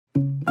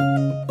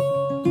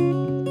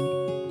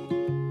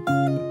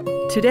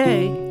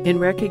Today, in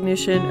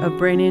recognition of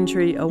Brain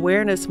Injury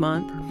Awareness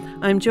Month,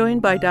 I'm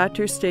joined by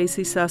Dr.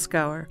 Stacy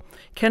Suskauer,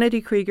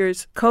 Kennedy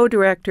Krieger's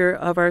co-director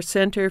of our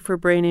Center for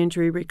Brain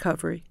Injury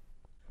Recovery.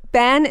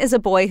 Ben is a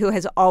boy who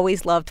has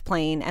always loved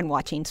playing and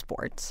watching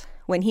sports.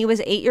 When he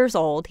was 8 years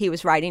old, he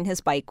was riding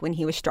his bike when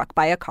he was struck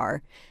by a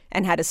car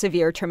and had a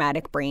severe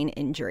traumatic brain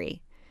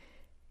injury.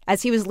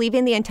 As he was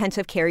leaving the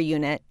intensive care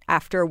unit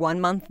after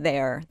 1 month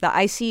there, the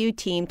ICU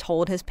team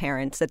told his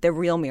parents that the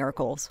real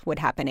miracles would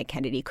happen at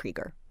Kennedy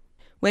Krieger.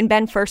 When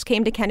Ben first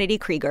came to Kennedy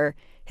Krieger,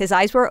 his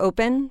eyes were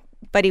open,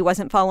 but he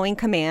wasn't following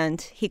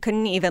command. He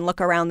couldn't even look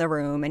around the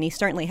room, and he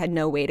certainly had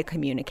no way to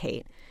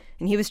communicate.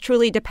 And he was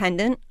truly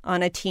dependent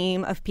on a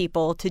team of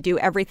people to do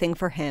everything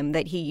for him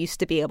that he used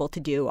to be able to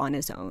do on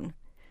his own.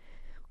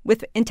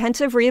 With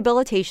intensive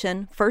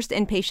rehabilitation, first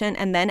inpatient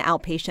and then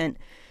outpatient,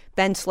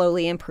 Ben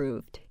slowly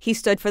improved. He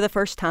stood for the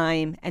first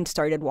time and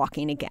started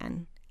walking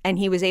again, and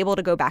he was able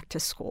to go back to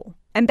school.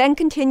 And Ben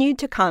continued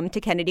to come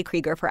to Kennedy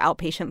Krieger for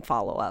outpatient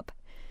follow-up.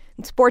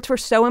 Sports were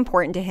so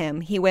important to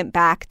him, he went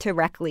back to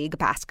rec league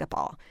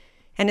basketball.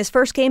 And his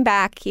first game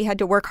back, he had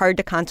to work hard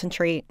to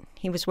concentrate.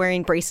 He was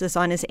wearing braces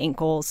on his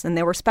ankles, and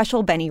there were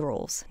special Benny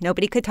rules.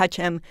 Nobody could touch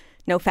him,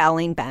 no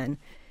fouling Ben.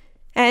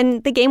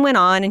 And the game went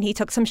on, and he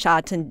took some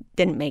shots and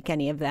didn't make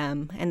any of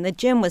them. And the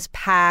gym was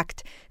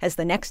packed as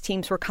the next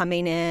teams were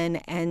coming in,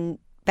 and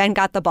Ben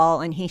got the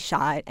ball, and he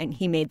shot, and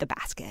he made the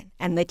basket.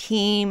 And the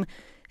team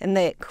and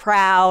the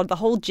crowd, the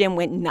whole gym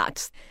went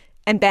nuts.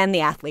 And Ben, the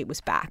athlete, was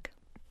back.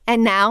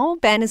 And now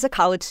Ben is a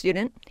college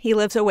student. He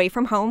lives away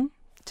from home,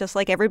 just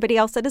like everybody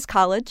else at his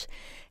college,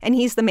 and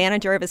he's the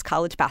manager of his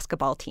college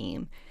basketball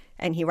team.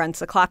 And he runs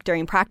the clock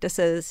during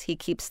practices. He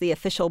keeps the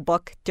official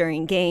book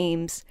during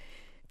games.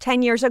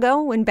 10 years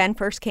ago, when Ben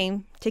first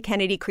came to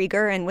Kennedy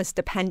Krieger and was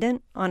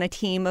dependent on a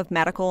team of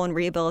medical and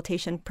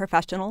rehabilitation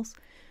professionals,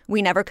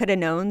 we never could have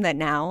known that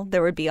now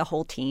there would be a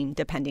whole team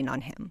depending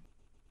on him.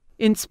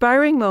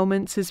 Inspiring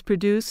Moments is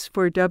produced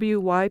for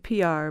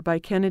WYPR by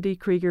Kennedy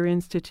Krieger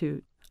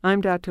Institute.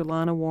 I'm Dr.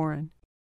 Lana Warren.